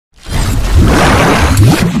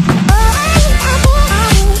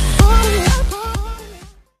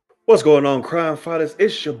What's going on, crime fighters?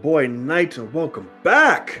 It's your boy Knight, and welcome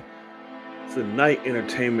back to the Knight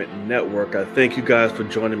Entertainment Network. I thank you guys for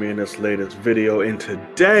joining me in this latest video, and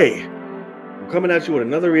today I'm coming at you with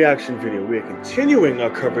another reaction video. We are continuing our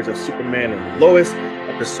coverage of Superman and Lois,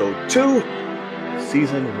 episode 2,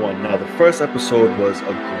 season 1. Now, the first episode was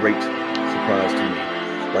a great surprise to me.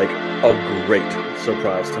 Like, a great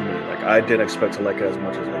surprise to me. Like, I didn't expect to like it as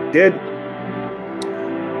much as I did,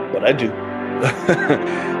 but I do.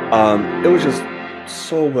 It was just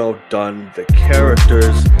so well done. The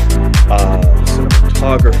characters, the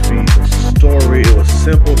cinematography, the story. It was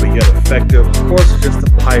simple but yet effective. Of course, it's just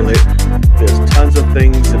a pilot. There's tons of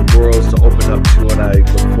things and worlds to open up to, and I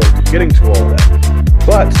look forward to getting to all that.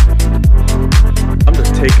 But I'm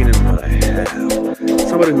just taking in what I have.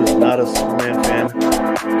 Somebody who's not a Superman fan,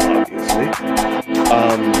 obviously.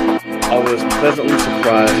 I was pleasantly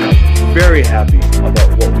surprised. I was very happy about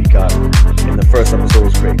what we got in the first episode.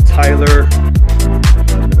 Was great. Tyler,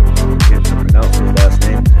 I'm going to pronounce his last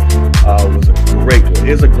name,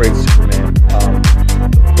 is a great Superman.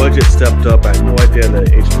 The budget stepped up. I had no idea that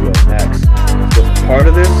HBO Max was a part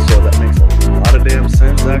of this, so that makes a lot of damn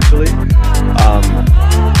sense, actually. I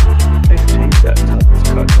need to change that top. It's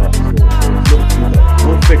cut off. It's a little too low.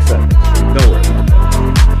 We'll fix that next week. Don't worry about that.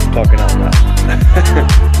 I'm talking out loud.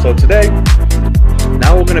 So today,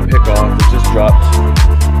 now we're going to pick off. It just dropped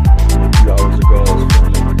a few hours ago. I was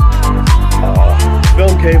filming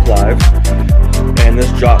Film Cave Live, and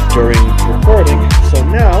this dropped during recording. So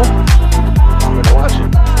now I'm going to watch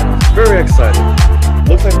it. I'm very excited.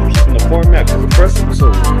 Looks like they're keeping the format because the first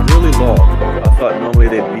episode was really long. I thought normally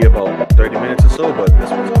they'd be about 30 minutes or so, but this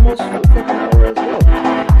one's almost an hour as well.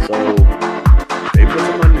 So they put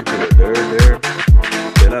some money into it.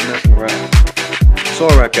 They're not messing around. So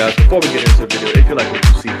alright guys, before we get into the video, if you like what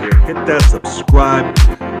you see here, hit that subscribe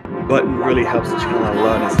button. Really helps the channel out a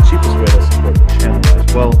lot. It's the cheapest way to support the channel as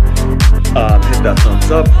well. Hit that thumbs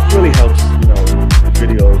up. Really helps, the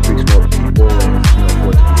video reach more people and for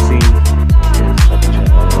it to be seen. Help the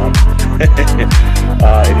channel out a lot.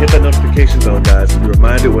 And hit that notification bell, guys, to be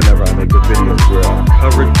reminded whenever I make a video. We're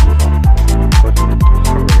covering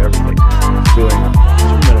everything. Doing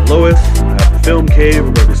Superman and Lois. I have the Film Cave.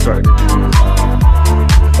 We're going to be starting to do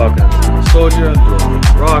Falcon and the Soldier, doing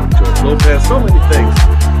Rock, George Lopez, so many things.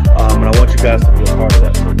 And I want you guys to be a part of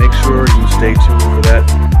that. So make sure you stay tuned for that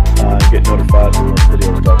and get notified when those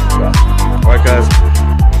videos start to drop. Alright guys,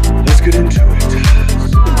 let's get into it.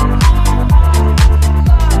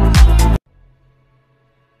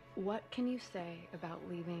 What can you say about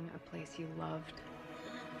leaving a place you loved?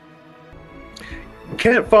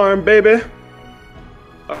 Camp Farm, baby.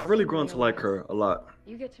 I've really grown to like her a lot.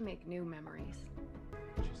 You get to make new memories.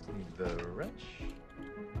 Just leave the wrench.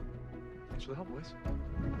 Thanks for the help, boys.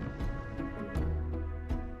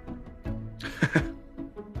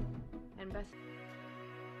 And best.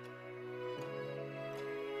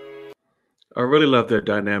 I really love their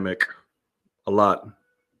dynamic a lot.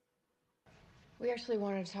 We actually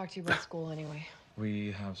wanted to talk to you about school anyway.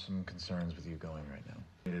 We have some concerns with you going right now.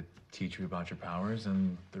 We need to teach you about your powers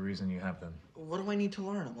and the reason you have them. What do I need to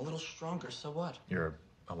learn? I'm a little stronger, so what? You're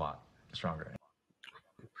a lot stronger.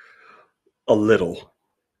 A little.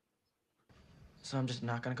 So I'm just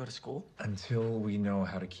not gonna go to school? Until we know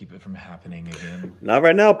how to keep it from happening again. Not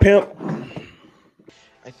right now, pimp.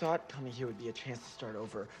 I thought coming here would be a chance to start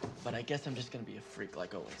over, but I guess I'm just gonna be a freak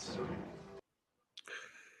like always.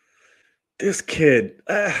 This kid.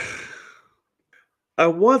 I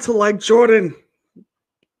want to like Jordan.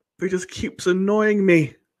 He just keeps annoying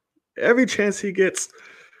me. Every chance he gets.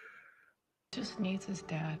 Just needs his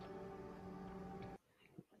dad.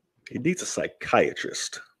 He needs a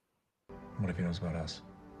psychiatrist. What if he knows about us?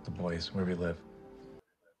 The boys, where we live?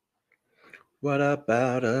 What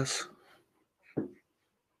about us?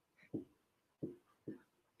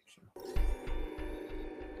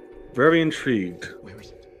 Very intrigued. Where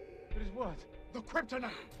is it? It is what? The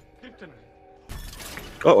kryptonite!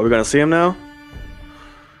 Oh, are we gonna see him now?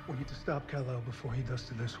 We need to stop Kal-El before he does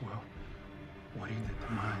to this world what he did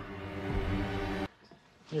to mine.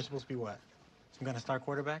 You're supposed to be what? Some kind of star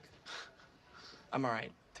quarterback? I'm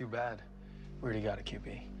alright. Too bad. We already got a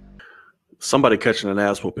QB. Somebody catching an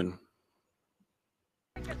ass whooping.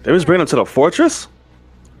 They was bringing him to the fortress?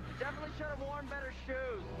 Definitely should have worn better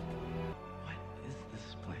shoes. What is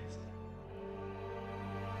this place?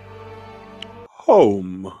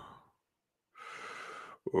 Home.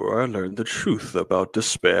 Where I learned the truth about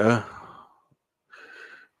despair.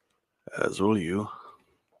 As will you.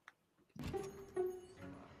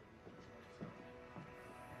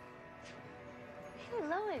 Hey,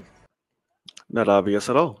 Lois. Not obvious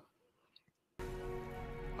at all.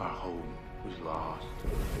 Our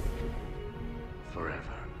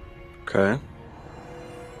Okay.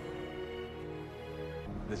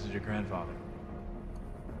 This is your grandfather.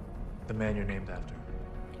 The man you're named after.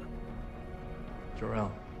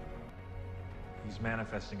 Jor-El. He's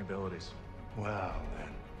manifesting abilities. Well, then.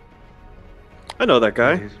 I know that It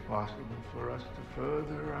guy. is possible for us to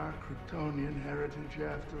further our Kryptonian heritage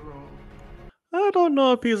after all. I don't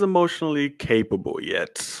know if he's emotionally capable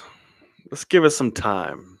yet. Let's give it some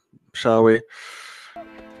time, shall we?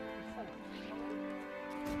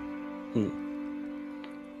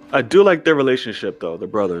 I do like their relationship, though, the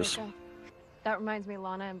brothers. That reminds me,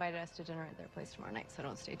 Lana invited us to dinner at their place tomorrow night, so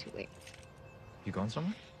don't stay too late. You going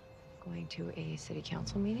somewhere? Going to a city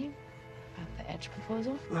council meeting about the Edge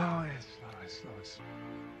proposal. Lois.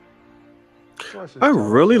 I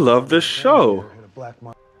really love this show.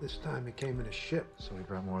 This time he came in a ship. So he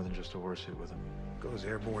brought more than just a warsuit with him. Goes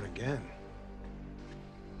airborne again.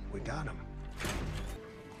 We got him.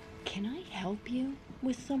 Can I help you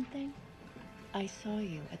with something? I saw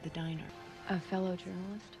you at the diner. A fellow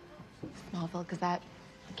journalist. Smallville Gazette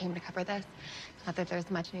came to cover this. Not that there's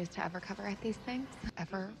much news to ever cover at these things.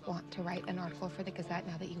 Ever want to write an article for the Gazette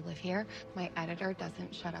now that you live here? My editor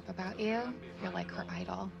doesn't shut up about you. You're like her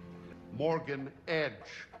idol. Morgan Edge.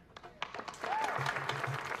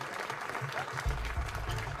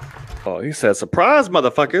 Oh, he said, surprise,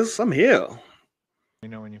 motherfuckers, I'm here. You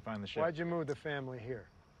know when you find the ship. Why'd you move the family here?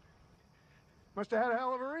 Must have had a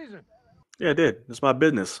hell of a reason. Yeah, I did. It's my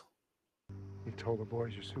business. You told the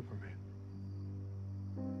boys you're Superman.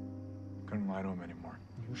 Couldn't lie to him anymore.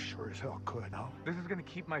 You sure as hell could, huh? This is gonna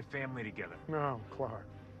keep my family together. No, Clark.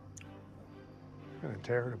 Gonna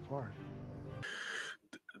tear it apart.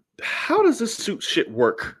 How does this suit shit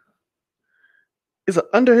work? Is it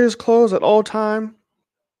under his clothes at all time?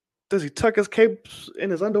 Does he tuck his capes in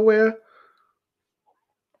his underwear?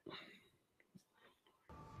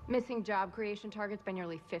 Missing job creation targets by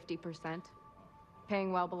nearly 50%.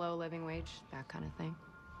 Paying well below living wage, that kind of thing.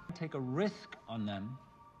 Take a risk on them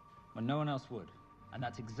when no one else would. And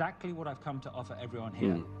that's exactly what I've come to offer everyone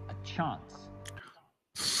here. A chance.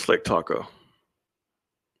 Slick taco.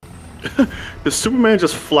 Did Superman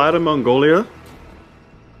just fly to Mongolia?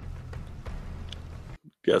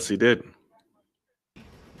 Yes, he did.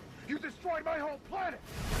 You destroyed my whole planet!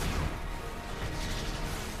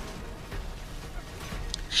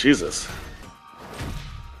 Jesus.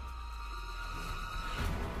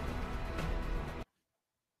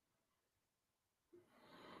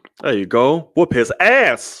 There you go. Whoop his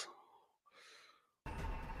ass. I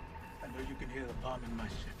know you can hear the bomb in my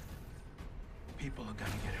ship. People are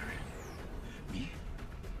gonna get hurt. Me?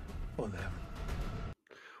 Or them?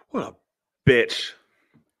 What a bitch.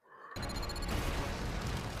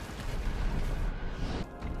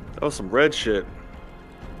 That was some red shit.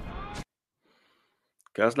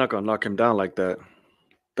 Guy's not gonna knock him down like that.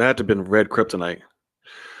 That had to have been red kryptonite.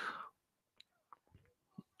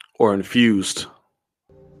 Or infused.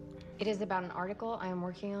 It is about an article I am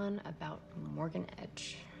working on about Morgan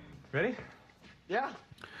Edge. Ready? Yeah.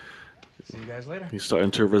 See you guys later. He's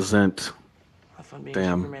starting to resent. Have fun being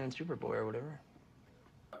Damn. Superman and Superboy or whatever.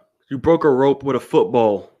 You broke a rope with a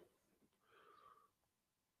football.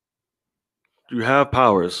 You have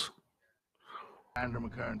powers. Random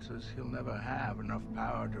occurrences, he'll never have enough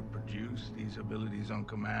power to produce these abilities on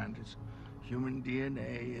command. His human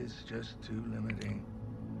DNA is just too limiting.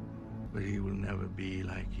 But he will never be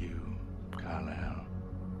like you, Kal-El.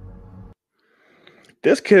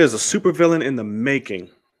 This kid is a supervillain in the making.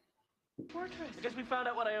 I guess we found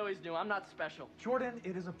out what I always knew. I'm not special. Jordan,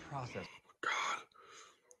 it is a process. God.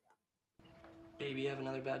 Baby, you have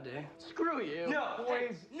another bad day? Screw you. No,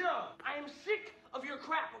 boys. No, I am sick of your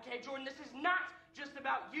crap, okay, Jordan? This is not just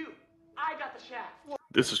about you. I got the shaft.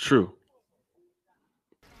 This is true.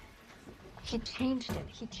 He changed it.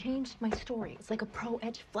 He changed my story. It's like a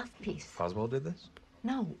pro-Edge fluff piece. Oswald did this?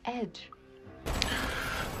 No, Edge.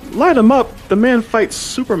 Light him up. The man fights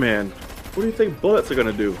Superman. What do you think bullets are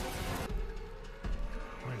gonna do?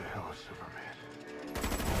 Where the hell is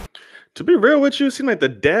Superman? To be real with you, it seems like the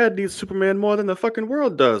dad needs Superman more than the fucking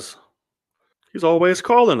world does. He's always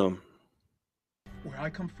calling him. Where I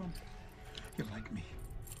come from, you're like me.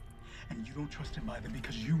 And you don't trust him either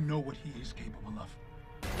because you know what he is capable of.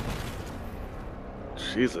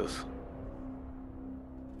 Jesus.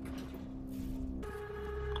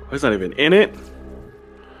 He's not even in it.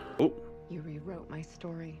 Oh. You rewrote my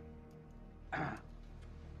story. I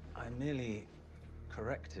merely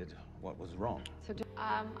corrected what was wrong. So,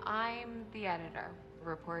 I'm the editor,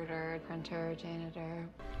 reporter, printer, janitor.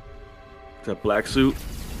 That black suit.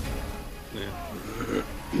 Yeah.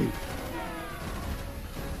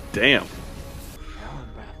 Damn.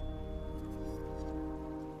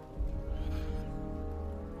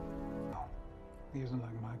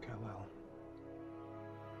 will.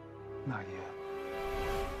 Not yet.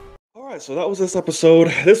 All right, so that was this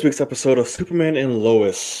week's episode of Superman and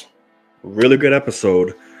Lois. Really good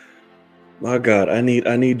episode. My God, I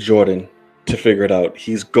need Jordan to figure it out.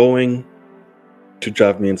 He's going to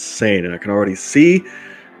drive me insane, and I can already see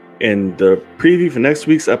in the preview for next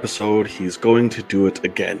week's episode, he's going to do it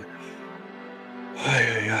again.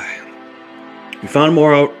 We found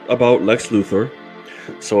more out about Lex Luthor.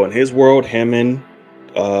 So in his world, him and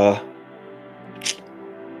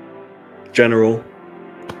General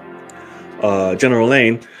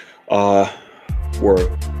Lane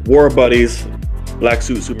were war buddies. Black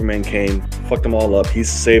Suit Superman came, fucked them all up. He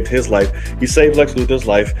saved his life. He saved Lex Luthor's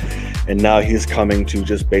life, and now he's coming to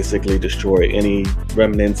just basically destroy any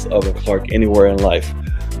remnants of a Clark anywhere in life.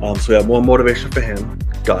 So we have more motivation for him.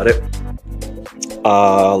 Got it.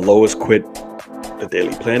 Lois quit the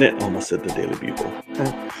Daily Planet. Almost said the Daily Bugle.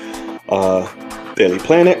 Daily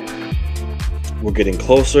Planet. We're getting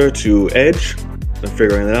closer to Edge and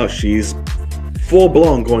figuring it out. She's full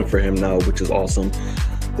blown going for him now, which is awesome.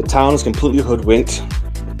 The town is completely hoodwinked,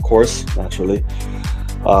 of course, naturally.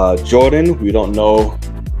 Jordan, we don't know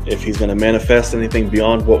if he's going to manifest anything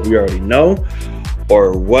beyond what we already know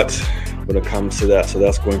or what when it comes to that. So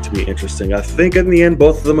that's going to be interesting. I think in the end,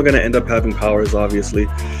 both of them are going to end up having powers, obviously.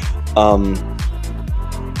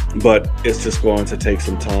 But it's just going to take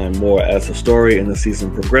some time more as the story and the season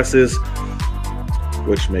progresses,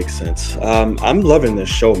 which makes sense. I'm loving this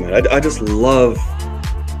show, man. I just love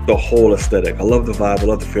the whole aesthetic. I love the vibe. I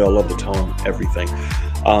love the feel. I love the tone. Everything.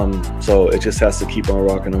 So it just has to keep on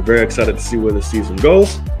rocking. I'm very excited to see where the season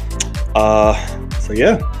goes. So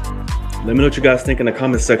yeah, let me know what you guys think in the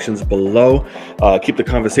comment sections below. Keep the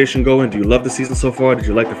conversation going. Do you love the season so far? Did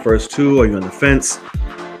you like the first two? Are you on the fence?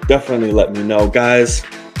 Definitely let me know, guys.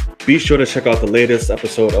 Be sure to check out the latest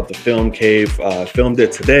episode of the Film Cave. Filmed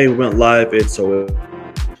it today. We went live.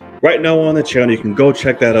 Right now on the channel. You can go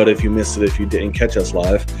check that out if you missed it, if you didn't catch us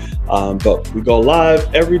live. But we go live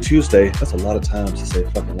every Tuesday. That's a lot of times to say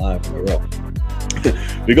fucking live in a row.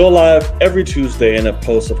 We go live every Tuesday, and it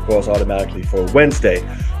posts, of course, automatically for Wednesday.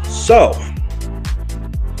 So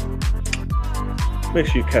make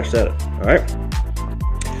sure you catch that up. All right.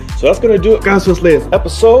 So that's going to do it, guys, for this latest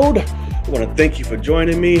episode. I want to thank you for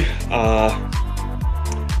joining me. I'm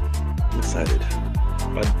excited.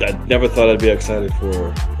 I never thought I'd be excited for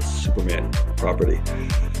a Superman property,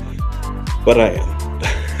 but I am.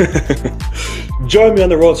 Join me on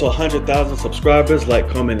the road to 100,000 subscribers. Like,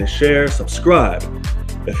 comment, and share. Subscribe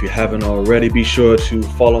if you haven't already. Be sure to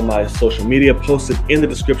follow my social media posted in the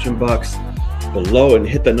description box below, and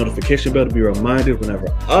hit that notification bell to be reminded whenever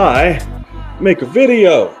I make a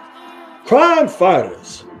video. Crime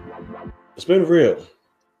Fighters. It's been real.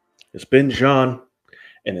 It's been John.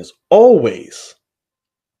 And as always,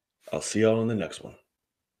 I'll see y'all in the next one.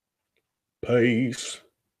 Peace.